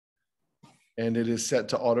And it is set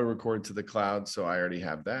to auto record to the cloud. So I already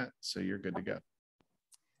have that. So you're good to go.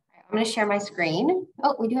 I'm going to share my screen.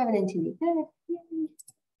 Oh, we do have an interview. Good. Yay.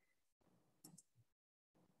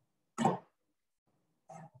 All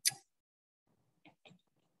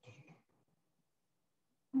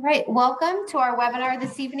right, welcome to our webinar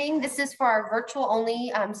this evening. This is for our virtual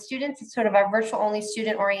only students. It's sort of our virtual only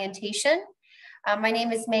student orientation. My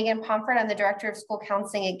name is Megan Pomfret. I'm the Director of School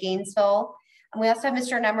Counseling at Gainesville. And we also have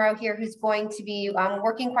Mr. Nemro here who's going to be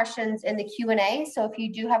working questions in the Q&A. So if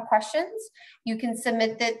you do have questions, you can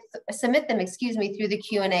submit them through the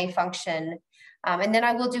Q&A function. And then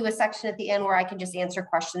I will do a section at the end where I can just answer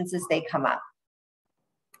questions as they come up.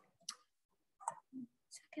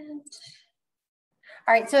 Second.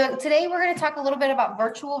 All right, so today we're going to talk a little bit about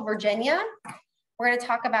Virtual Virginia. We're going to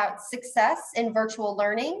talk about success in virtual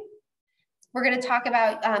learning. We're going to talk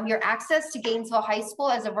about your access to Gainesville High School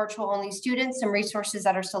as a virtual only student, some resources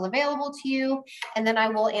that are still available to you, and then I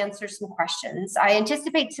will answer some questions. I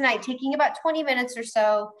anticipate tonight taking about 20 minutes or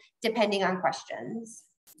so, depending on questions.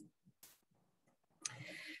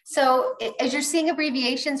 So as you're seeing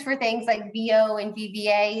abbreviations for things like VO and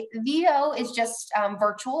VBA, VO is just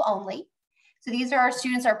virtual only. So these are our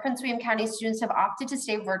students, our Prince William County students have opted to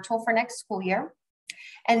stay virtual for next school year.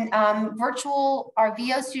 And our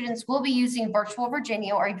VO students will be using Virtual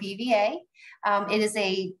Virginia or VVA. It is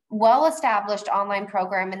a well-established online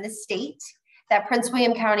program in the state that Prince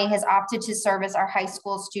William County has opted to serve as our high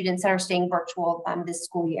school students that are staying virtual this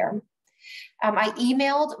school year. I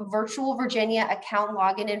emailed Virtual Virginia account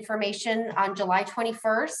login information on July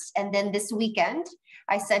 21st, and then this weekend,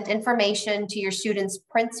 I sent information to your students'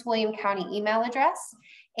 Prince William County email address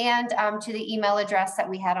and to the email address that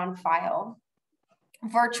we had on file.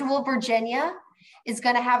 Virtual Virginia is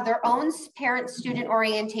going to have their own parent-student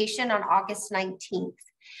orientation on August 19th.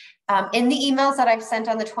 In the emails that I've sent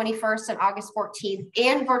on the 21st and August 14th,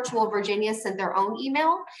 and Virtual Virginia sent their own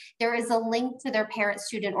email, there is a link to their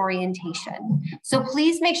parent-student orientation. So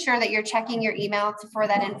please make sure that you're checking your email for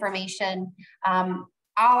that information. All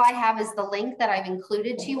I have is the link that I've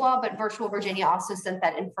included to you all, but Virtual Virginia also sent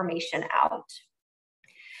that information out.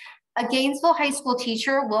 A Gainesville High School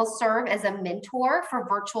teacher will serve as a mentor for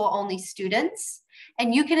virtual only students,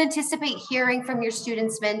 and you can anticipate hearing from your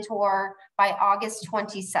student's mentor by August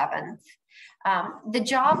 27th. The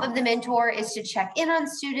job of the mentor is to check in on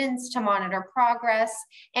students, to monitor progress,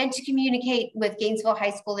 and to communicate with Gainesville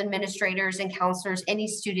High School administrators and counselors any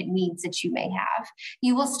student needs that you may have.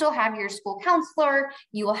 You will still have your school counselor,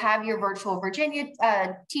 you will have your Virtual Virginia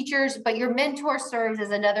teachers, but your mentor serves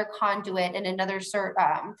as another conduit and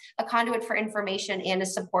a conduit for information and a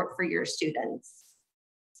support for your students.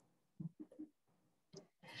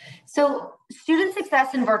 So student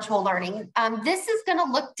success in virtual learning, this is going to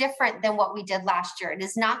look different than what we did last year. It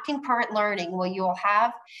is not concurrent learning where you'll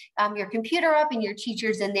have your computer up and your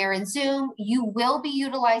teachers in there in Zoom. You will be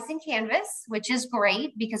utilizing Canvas, which is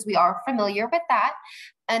great because we are familiar with that.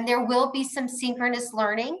 And there will be some synchronous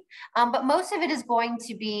learning, but most of it is going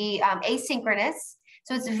to be asynchronous.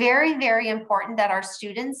 So it's very, very important that our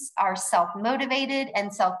students are self-motivated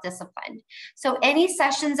and self-disciplined. So any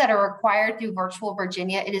sessions that are required through Virtual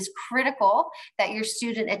Virginia, it is critical that your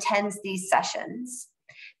student attends these sessions.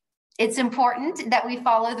 It's important that we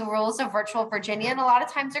follow the rules of Virtual Virginia, and a lot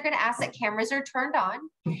of times they're going to ask that cameras are turned on.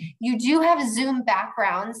 You do have Zoom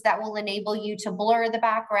backgrounds that will enable you to blur the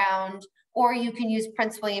background, or you can use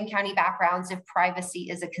Prince William County backgrounds if privacy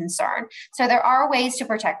is a concern. So there are ways to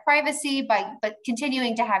protect privacy but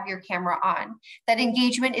continuing to have your camera on. That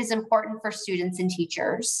engagement is important for students and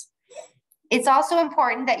teachers. It's also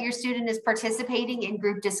important that your student is participating in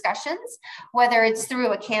group discussions, whether it's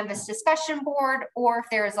through a Canvas discussion board or if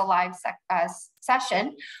there is a live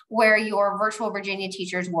session where your Virtual Virginia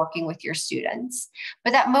teacher is working with your students.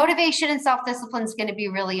 But that motivation and self-discipline is going to be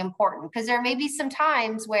really important because there may be some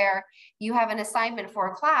times where you have an assignment for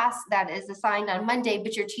a class that is assigned on Monday,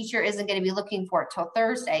 but your teacher isn't going to be looking for it till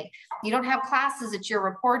Thursday. You don't have classes that you're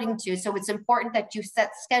reporting to, so it's important that you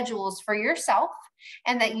set schedules for yourself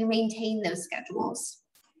and that you maintain those schedules.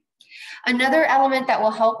 Another element that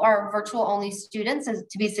will help our virtual only students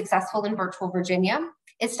to be successful in Virtual Virginia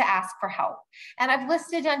is to ask for help. And I've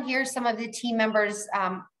listed on here some of the team members,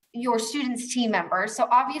 your students' team members. So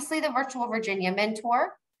obviously the Virtual Virginia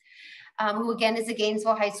mentor, who again is a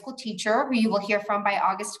Gainesville High School teacher, who you will hear from by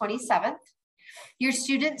August 27th. Your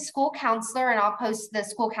student school counselor, and I'll post the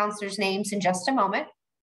school counselor's names in just a moment.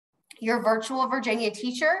 your virtual Virginia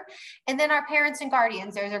teacher, and then our parents and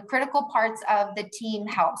guardians. Those are critical parts of the team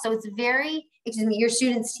help. So it's your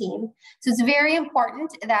students team. So it's very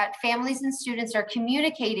important that families and students are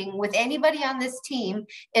communicating with anybody on this team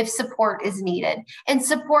if support is needed. And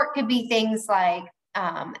support could be things like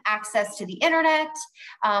access to the internet,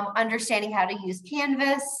 understanding how to use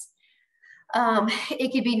Canvas.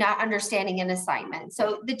 It could be not understanding an assignment.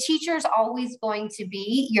 So the teacher is always going to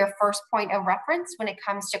be your first point of reference when it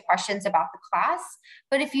comes to questions about the class.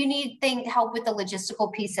 But if you need help with the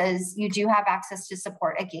logistical pieces, you do have access to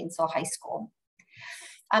support at Gainesville High School.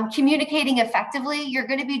 Communicating effectively, you're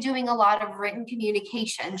going to be doing a lot of written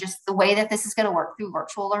communication, just the way that this is going to work through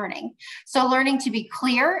virtual learning. So learning to be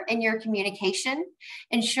clear in your communication,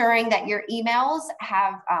 ensuring that your emails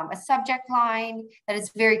have a subject line that is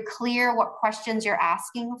very clear what questions you're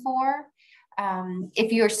asking for.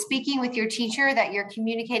 If you're speaking with your teacher, that you're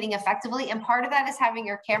communicating effectively, and part of that is having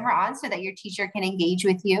your camera on so that your teacher can engage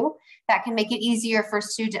with you. That can make it easier for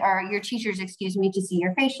your teachers, to see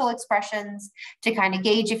your facial expressions, to kind of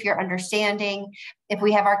gauge if you're understanding. If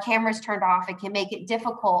we have our cameras turned off, it can make it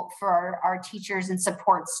difficult for our teachers and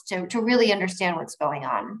supports to really understand what's going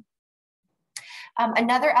on.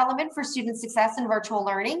 Another element for student success in virtual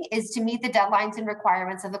learning is to meet the deadlines and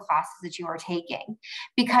requirements of the classes that you are taking.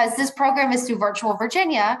 Because this program is through Virtual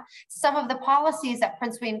Virginia, some of the policies that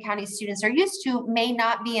Prince William County students are used to may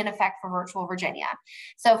not be in effect for Virtual Virginia.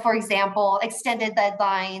 So for example, extended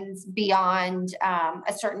deadlines beyond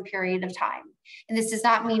a certain period of time. And this does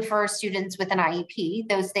not mean for students with an IEP.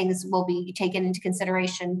 Those things will be taken into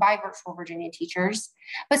consideration by Virtual Virginia teachers.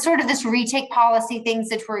 But sort of this retake policy, things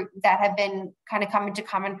that have been kind of come into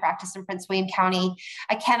common practice in Prince William County,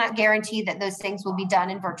 I cannot guarantee that those things will be done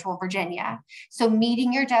in Virtual Virginia. So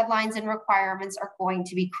meeting your deadlines and requirements are going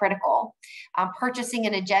to be critical. Purchasing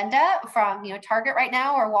an agenda from Target right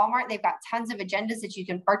now or Walmart, they've got tons of agendas that you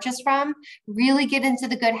can purchase from. Really get into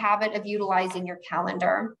the good habit of utilizing your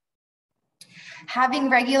calendar. Having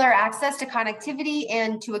regular access to connectivity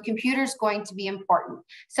and to a computer is going to be important.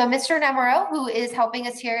 So Mr. Nemero, who is helping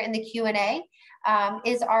us here in the Q&A,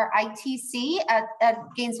 is our ITC at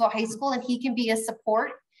Gainesville High School, and he can be a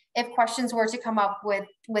support if questions were to come up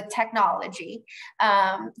with technology.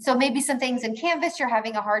 So maybe some things in Canvas, you're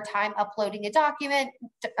having a hard time uploading a document,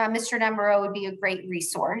 Mr. Nemero would be a great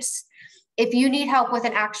resource. If you need help with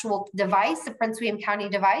an actual device, a Prince William County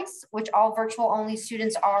device, which all virtual only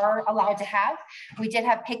students are allowed to have, we did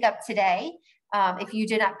have pickup today. If you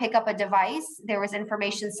did not pick up a device, there was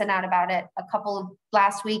information sent out about it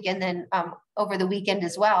last week and then over the weekend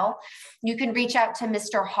as well. You can reach out to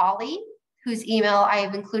Mr. Hawley, whose email I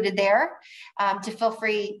have included there, to feel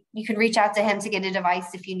free. You can reach out to him to get a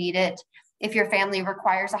device if you need it. If your family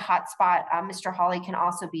requires a hotspot, Mr. Hawley can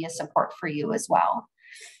also be a support for you as well.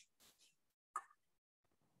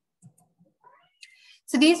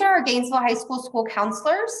 So these are our Gainesville High School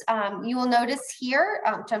counselors. You will notice here,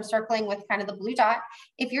 which I'm circling with kind of the blue dot,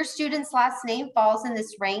 if your student's last name falls in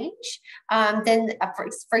this range, then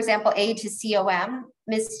for example, A to COM,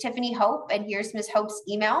 Ms. Tiffany Hope, and here's Ms. Hope's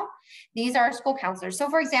email. These are school counselors. So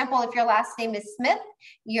for example, if your last name is Smith,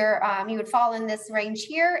 you would fall in this range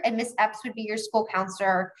here, and Ms. Epps would be your school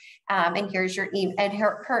counselor, and here's your email, and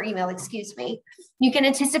her email, excuse me. You can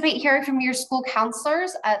anticipate hearing from your school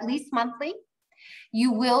counselors at least monthly.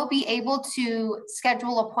 You will be able to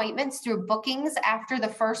schedule appointments through bookings after the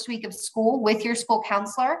first week of school with your school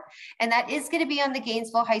counselor. And that is going to be on the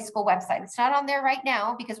Gainesville High School website. It's not on there right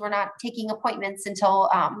now because we're not taking appointments until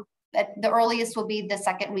the earliest will be the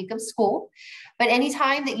second week of school. But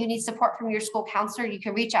anytime that you need support from your school counselor, you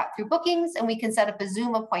can reach out through bookings and we can set up a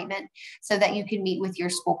Zoom appointment so that you can meet with your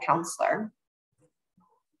school counselor.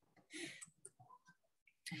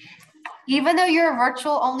 Even though you're a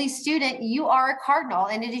virtual only student, you are a Cardinal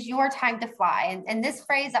and it is your time to fly. And this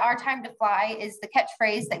phrase, our time to fly, is the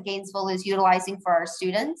catchphrase that Gainesville is utilizing for our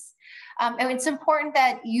students. And it's important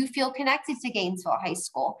that you feel connected to Gainesville High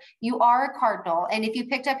School. You are a Cardinal. And if you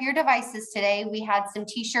picked up your devices today, we had some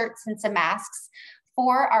t-shirts and some masks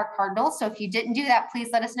for our Cardinals. So if you didn't do that, please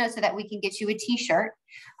let us know so that we can get you a t-shirt.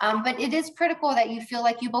 But it is critical that you feel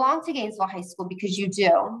like you belong to Gainesville High School because you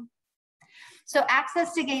do. So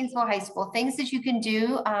access to Gainesville High School, things that you can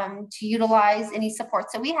do to utilize any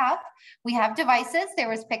supports that we have. We have devices. There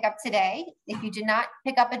was pickup today. If you did not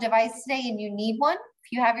pick up a device today and you need one,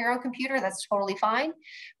 if you have your own computer, that's totally fine.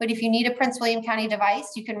 But if you need a Prince William County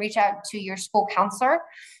device, you can reach out to your school counselor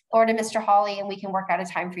or to Mr. Hawley and we can work out a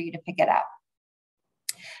time for you to pick it up.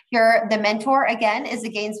 The mentor, again, is a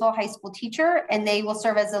Gainesville High School teacher, and they will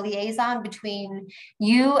serve as a liaison between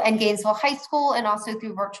you and Gainesville High School and also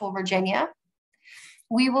through Virtual Virginia.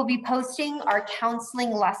 We will be posting our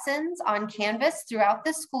counseling lessons on Canvas throughout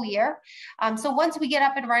the school year. So once we get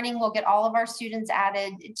up and running, we'll get all of our students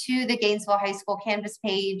added to the Gainesville High School Canvas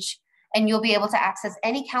page, and you'll be able to access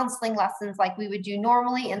any counseling lessons like we would do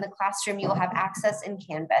normally in the classroom. You'll have access in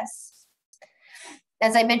Canvas.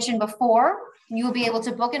 As I mentioned before, you will be able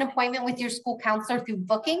to book an appointment with your school counselor through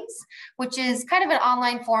Bookings, which is kind of an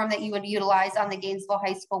online form that you would utilize on the Gainesville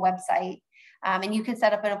High School website. And you can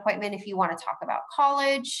set up an appointment if you want to talk about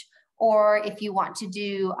college, or if you want to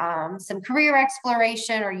do some career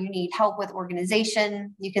exploration, or you need help with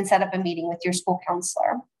organization, you can set up a meeting with your school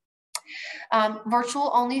counselor.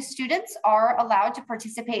 Virtual only students are allowed to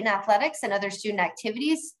participate in athletics and other student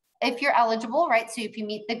activities if you're eligible, right? So if you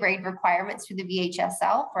meet the grade requirements through the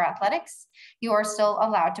VHSL for athletics, you are still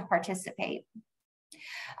allowed to participate.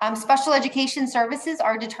 Special education services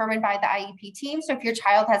are determined by the IEP team. So if your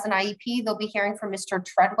child has an IEP, they'll be hearing from Mr.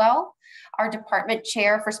 Treadwell, our department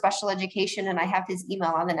chair for special education, and I have his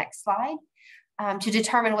email on the next slide, to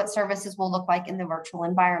determine what services will look like in the virtual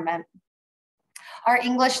environment. Our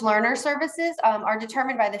English learner services are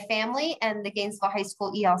determined by the family and the Gainesville High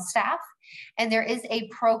School EL staff. And there is a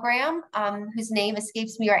program whose name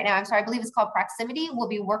escapes me right now. I'm sorry, I believe it's called Proximity. We'll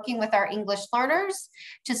be working with our English learners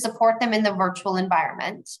to support them in the virtual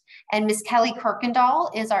environment. And Ms. Kelly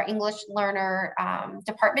Kirkendall is our English learner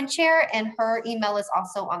department chair, and her email is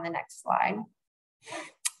also on the next slide.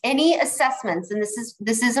 Any assessments, and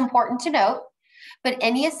this is important to note, but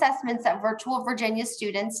any assessments that Virtual Virginia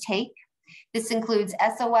students take, this includes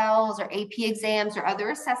SOLs or AP exams or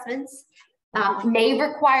other assessments, may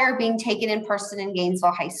require being taken in person in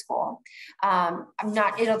Gainesville High School.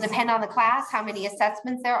 It'll depend on the class, how many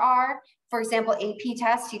assessments there are. For example, AP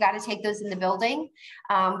tests, you got to take those in the building,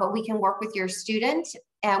 but we can work with your student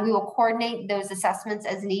and we will coordinate those assessments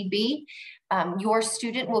as need be. Your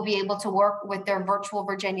student will be able to work with their Virtual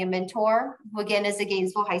Virginia mentor, who again is a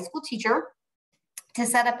Gainesville High School teacher, to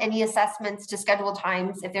set up any assessments, to schedule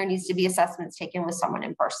times if there needs to be assessments taken with someone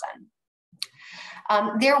in person.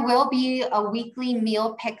 There will be a weekly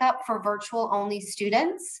meal pickup for virtual only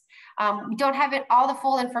students. We don't have all the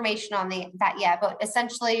full information on that yet, but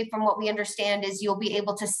essentially from what we understand is you'll be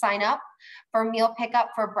able to sign up for meal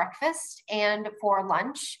pickup for breakfast and for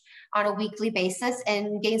lunch on a weekly basis.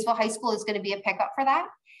 And Gainesville High School is going to be a pickup for that.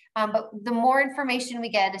 But the more information we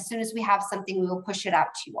get, as soon as we have something, we will push it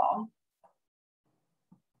out to you all.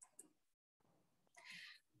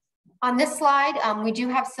 On this slide, we do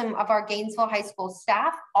have some of our Gainesville High School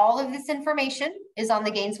staff. All of this information is on the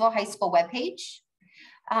Gainesville High School webpage.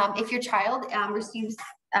 If your child receives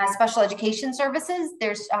special education services,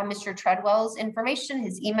 there's Mr. Treadwell's information,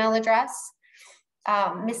 his email address.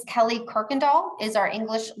 Miss Kelly Kirkendall is our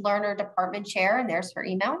English learner department chair, and there's her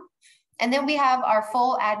email. And then we have our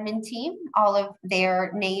full admin team, all of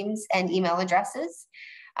their names and email addresses.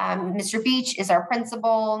 Mr. Beach is our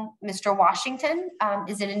principal. Mr. Washington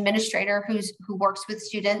is an administrator who works with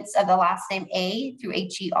students of the last name A through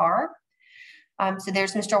HER. So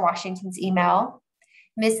there's Mr. Washington's email.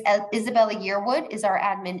 Miss Isabella Yearwood is our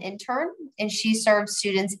admin intern, and she serves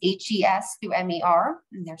students HES through MER,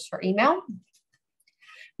 and there's her email.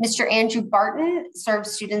 Mr. Andrew Barton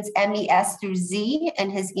serves students MES through Z,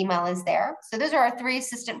 and his email is there. So those are our 3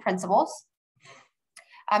 assistant principals.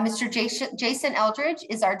 Mr. Jason Eldridge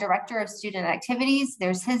is our Director of Student Activities.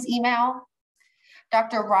 There's his email.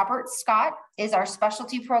 Dr. Robert Scott is our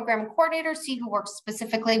Specialty Program Coordinator, who works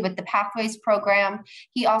specifically with the Pathways program.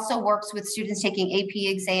 He also works with students taking AP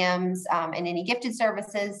exams and any gifted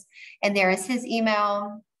services, and there is his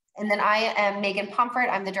email. And then I am Megan Pomfret.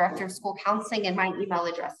 I'm the Director of School Counseling, and my email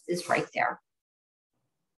address is right there.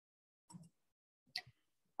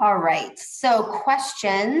 All right, so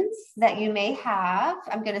questions that you may have.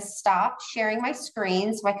 I'm going to stop sharing my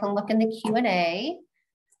screen so I can look in the Q&A,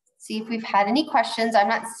 see if we've had any questions. I'm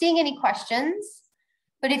not seeing any questions,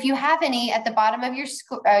 but if you have any, at the bottom of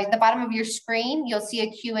your screen, you'll see a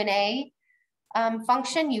Q&A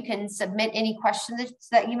function. You can submit any questions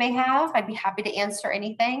that you may have. I'd be happy to answer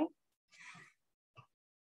anything.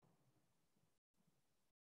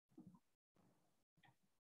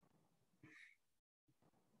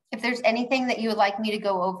 If there's anything that you would like me to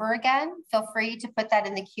go over again, feel free to put that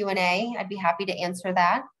in the Q&A. I'd be happy to answer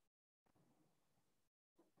that.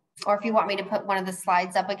 Or if you want me to put one of the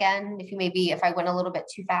slides up again, if I went a little bit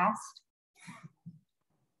too fast.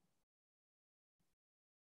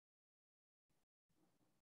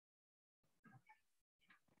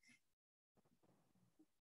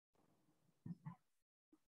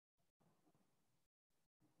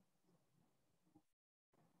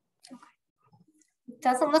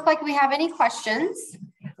 Doesn't look like we have any questions.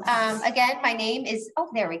 Again, my name is, oh,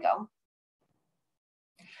 there we go.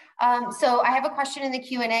 So I have a question in the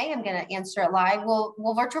Q&A. I'm going to answer it live.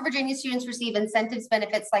 Will Virtual Virginia students receive incentives,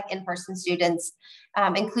 benefits like in-person students,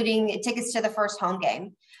 including tickets to the first home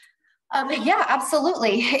game? Yeah,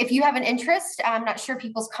 absolutely. If you have an interest, I'm not sure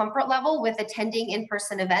people's comfort level with attending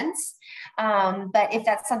in-person events, but if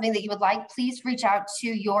that's something that you would like, please reach out to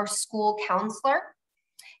your school counselor.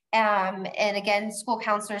 And again, school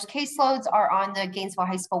counselors' caseloads are on the Gainesville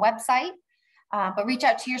High School website. But reach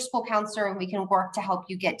out to your school counselor and we can work to help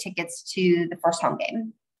you get tickets to the first home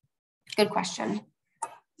game. Good question.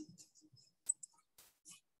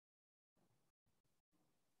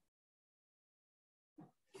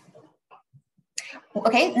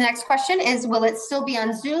 Okay, the next question is, will it still be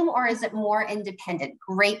on Zoom or is it more independent?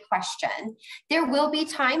 Great question. There will be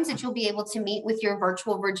times that you'll be able to meet with your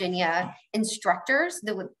Virtual Virginia instructors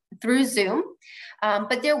through Zoom,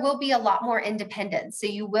 but there will be a lot more independence. So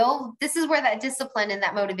you will, this is where that discipline and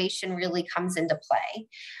that motivation really comes into play.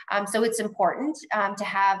 So it's important to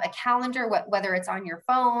have a calendar, whether it's on your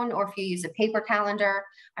phone or if you use a paper calendar.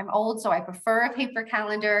 I'm old, so I prefer a paper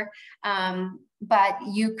calendar. But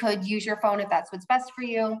you could use your phone if that's what's best for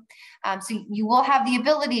you. So you will have the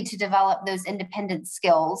ability to develop those independent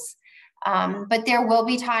skills. But there will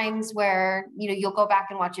be times where you'll go back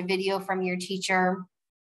and watch a video from your teacher.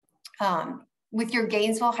 With your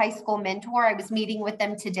Gainesville High School mentor, I was meeting with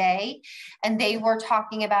them today and they were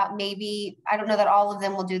talking about maybe, I don't know that all of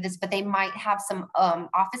them will do this, but they might have some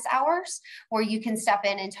office hours where you can step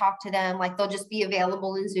in and talk to them. Like they'll just be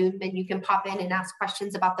available in Zoom and you can pop in and ask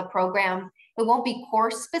questions about the program. It won't be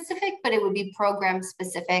course specific, but it would be program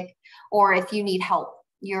specific. Or if you need help,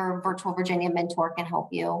 your Virtual Virginia mentor can help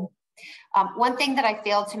you. One thing that I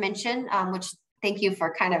failed to mention, which thank you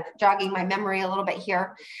for kind of jogging my memory a little bit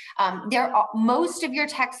here. Most of your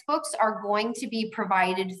textbooks are going to be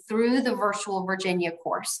provided through the Virtual Virginia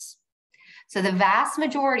course. So the vast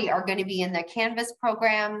majority are going to be in the Canvas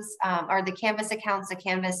programs or the Canvas accounts, the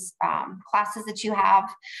Canvas classes that you have,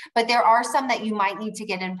 but there are some that you might need to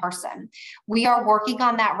get in person. We are working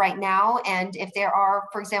on that right now. And if there are,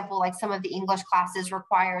 for example, like some of the English classes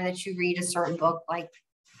require that you read a certain book, like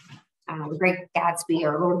Great Gatsby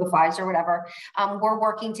or Lord of the Flies or whatever, we're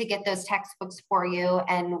working to get those textbooks for you,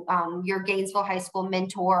 and your Gainesville High School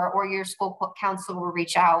mentor or your school counselor will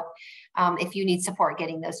reach out if you need support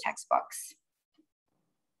getting those textbooks.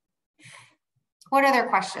 What other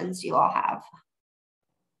questions do you all have?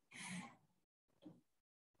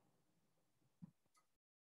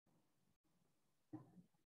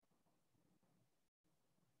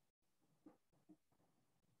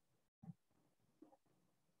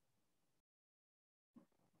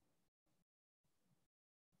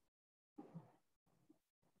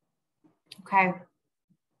 Okay.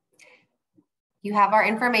 You have our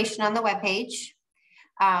information on the webpage.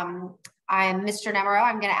 I'm Mr. Nemero.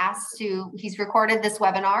 I'm going to ask he's recorded this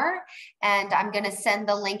webinar and I'm going to send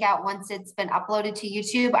the link out once it's been uploaded to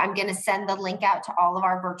YouTube. I'm going to send the link out to all of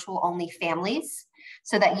our virtual only families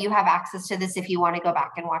so that you have access to this if you want to go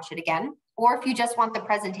back and watch it again. Or if you just want the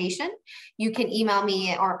presentation, you can email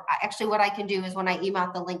me, or actually what I can do is when I email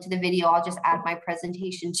the link to the video, I'll just add my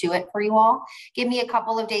presentation to it for you all. Give me a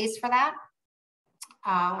couple of days for that.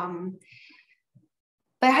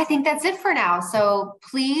 But I think that's it for now. So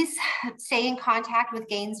please stay in contact with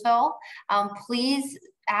Gainesville. Please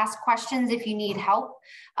ask questions if you need help.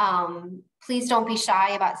 Please don't be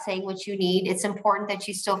shy about saying what you need. It's important that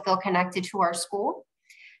you still feel connected to our school.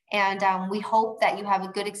 And we hope that you have a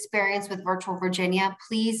good experience with Virtual Virginia.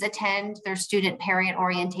 Please attend their student parent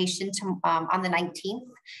orientation on the 19th.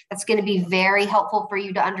 That's going to be very helpful for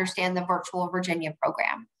you to understand the Virtual Virginia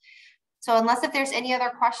program. So unless if there's any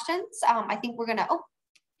other questions, I think we're going to,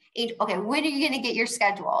 okay, when are you going to get your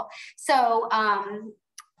schedule? So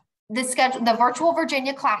the Virtual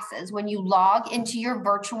Virginia classes, when you log into your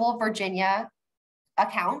Virtual Virginia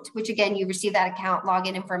account, which again, you receive that account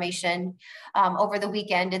login information over the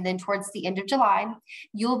weekend, and then towards the end of July,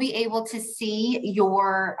 you'll be able to see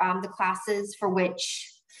your the classes for which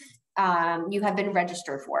you have been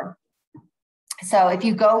registered for. So if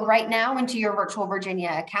you go right now into your Virtual Virginia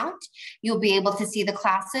account, you'll be able to see the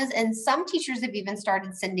classes, and some teachers have even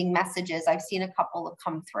started sending messages. I've seen a couple have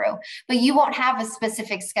come through, but you won't have a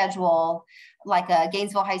specific schedule like a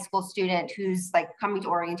Gainesville High School student who's like coming to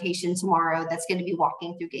orientation tomorrow that's going to be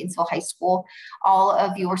walking through Gainesville High School. All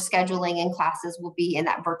of your scheduling and classes will be in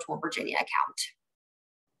that Virtual Virginia account.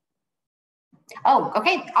 Oh,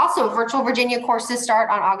 okay. Also, Virtual Virginia courses start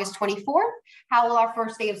on August 24th. How will our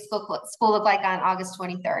first day of school look like on August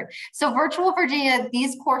 23rd? So Virtual Virginia,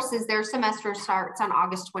 these courses, their semester starts on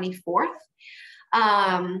August 24th.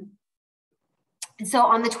 So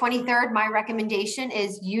on the 23rd, my recommendation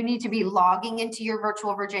is you need to be logging into your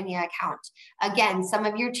Virtual Virginia account. Again, some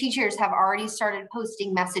of your teachers have already started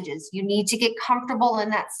posting messages. You need to get comfortable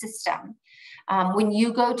in that system. When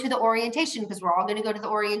you go to the orientation, because we're all going to go to the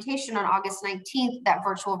orientation on August 19th that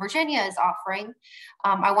Virtual Virginia is offering,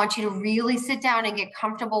 I want you to really sit down and get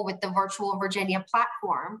comfortable with the Virtual Virginia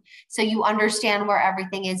platform so you understand where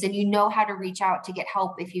everything is and you know how to reach out to get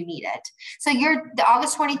help if you need it. So the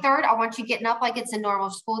August 23rd, I want you getting up like it's a normal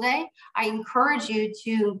school day. I encourage you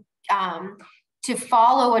to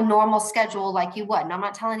follow a normal schedule like you would. And I'm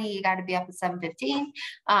not telling you got to be up at 7:15,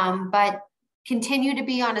 but continue to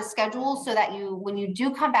be on a schedule so that when you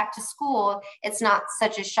do come back to school, it's not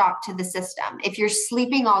such a shock to the system. If you're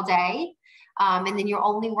sleeping all day and then you're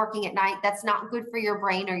only working at night, that's not good for your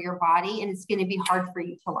brain or your body, and it's going to be hard for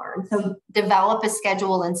you to learn. So develop a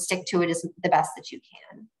schedule and stick to it is the best that you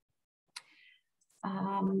can.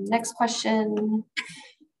 Next question.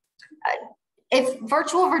 If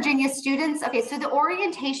Virtual Virginia students, okay, so the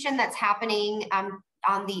orientation that's happening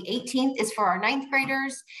on the 18th is for our 9th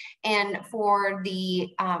graders, and for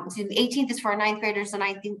the 18th is for our 9th graders, the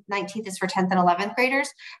 19th is for 10th and 11th graders.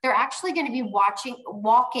 They're actually going to be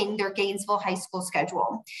walking their Gainesville High School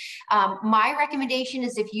schedule. My recommendation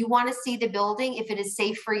is if you want to see the building, if it is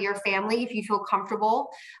safe for your family, if you feel comfortable,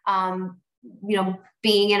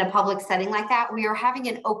 being in a public setting like that, we are having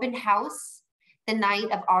an open house the night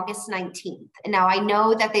of August 19th. And now I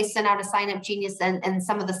know that they sent out a Sign Up Genius and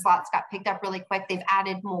some of the slots got picked up really quick. They've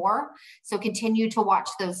added more. So continue to watch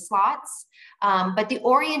those slots. But the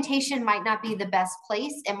orientation might not be the best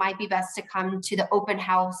place. It might be best to come to the open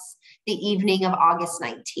house the evening of August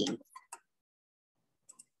 19th.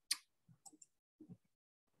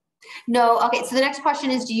 No, okay, so the next question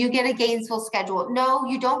is, do you get a Gainesville schedule? No,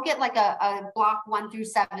 you don't get like a block 1 through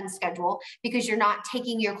 7 schedule because you're not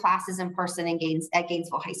taking your classes in person at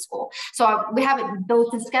Gainesville High School. So we haven't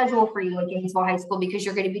built a schedule for you at Gainesville High School because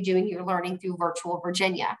you're going to be doing your learning through Virtual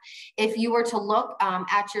Virginia. If you were to look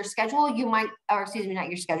at your schedule, you might, or excuse me, not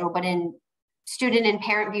your schedule, but in Student and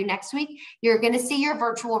Parent View next week, you're going to see your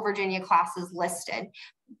Virtual Virginia classes listed.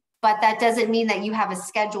 But that doesn't mean that you have a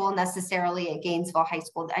schedule necessarily at Gainesville High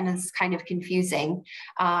School. I know this is kind of confusing.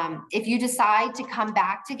 If you decide to come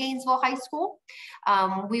back to Gainesville High School,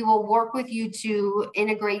 we will work with you to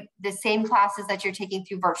integrate the same classes that you're taking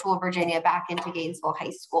through Virtual Virginia back into Gainesville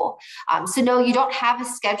High School. So no, you don't have a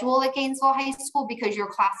schedule at Gainesville High School because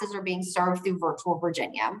your classes are being served through Virtual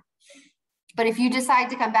Virginia. But if you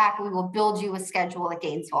decide to come back, we will build you a schedule at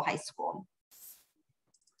Gainesville High School.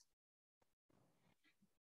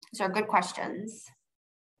 These are good questions.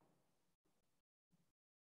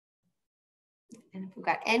 And if we've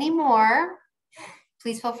got any more,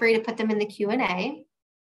 please feel free to put them in the Q&A.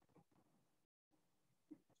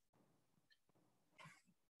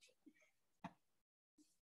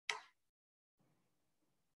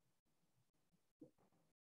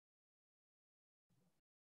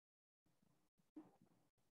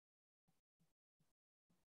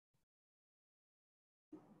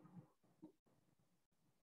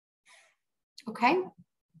 Okay.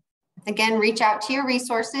 Again, reach out to your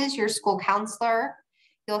resources, your school counselor.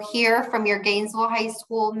 You'll hear from your Gainesville High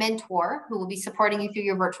School mentor who will be supporting you through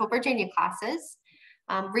your Virtual Virginia classes.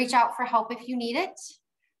 Reach out for help if you need it.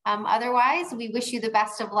 Otherwise, we wish you the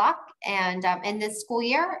best of luck and in this school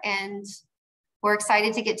year, and we're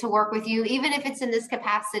excited to get to work with you, even if it's in this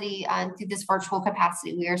capacity, through this virtual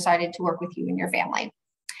capacity. We are excited to work with you and your family.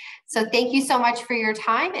 So thank you so much for your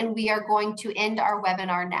time, and we are going to end our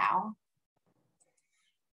webinar now.